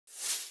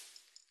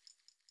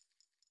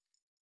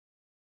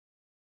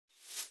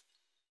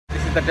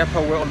is the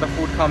depot where all the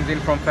food comes in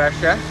from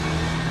FareShare.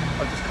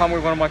 I'll just come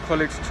with one of my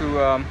colleagues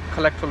to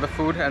collect all the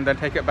food and then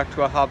take it back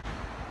to our hub.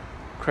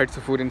 Crates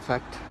of food, in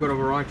fact. Got a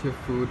variety of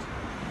food.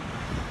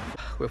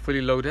 We're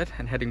fully loaded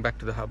and heading back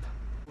to the hub.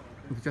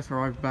 We've just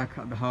arrived back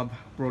at the hub,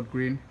 Broad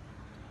Green,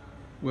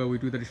 where we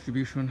do the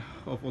distribution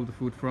of all the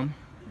food from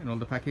and all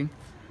the packing.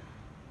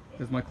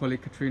 There's my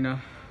colleague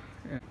Katrina.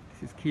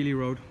 This is Keeley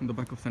Road on the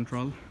back of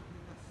Central.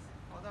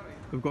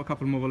 We've got a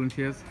couple more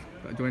volunteers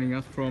that are joining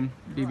us from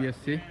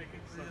BBSC.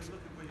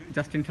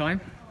 Just in time.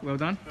 Well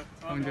done.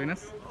 Come and join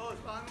us.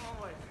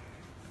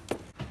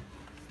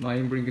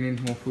 Naeem bringing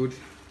in more food.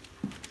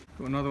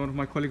 Got another one of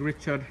my colleague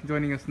Richard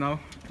joining us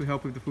now to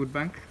help with the food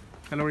bank.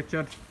 Hello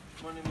Richard.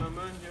 Morning,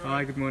 Mama.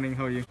 Hi, good morning.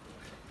 How are you?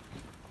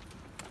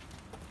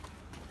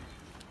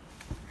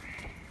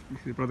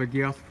 This is Brother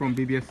Gias from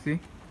BBSC.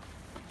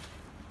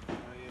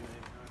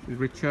 This is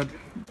Richard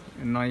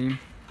and Naeem.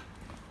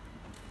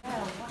 A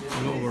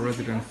lot of our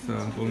residents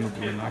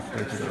vulnerable and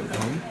isolated at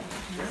home.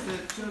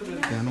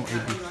 They are not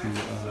able to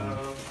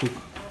cook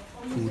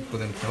food for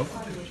themselves.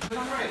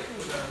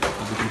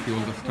 As you can see, all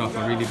the staff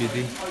are really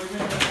busy.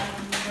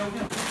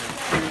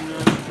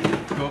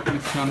 Got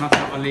Mr.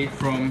 Nasser Ali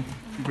from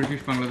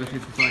British Bangladeshi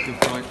Society of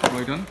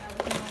Croydon.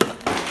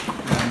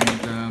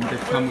 And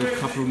they've come with a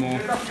couple more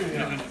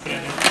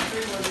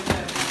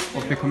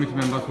of the committee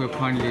members who have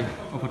kindly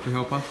offered to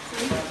help us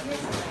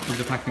with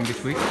the packing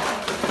this week.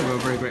 So we're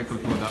very grateful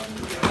for that.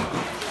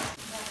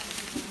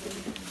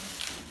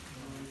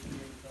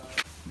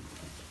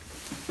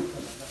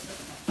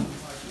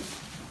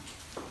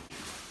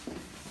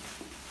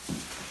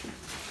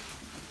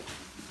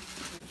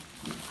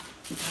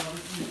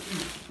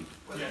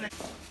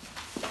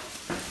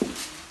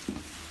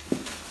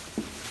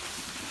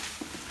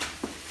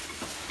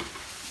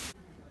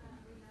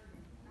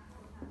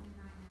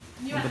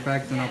 The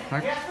bags are now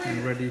packed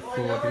and ready for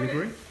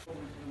delivery.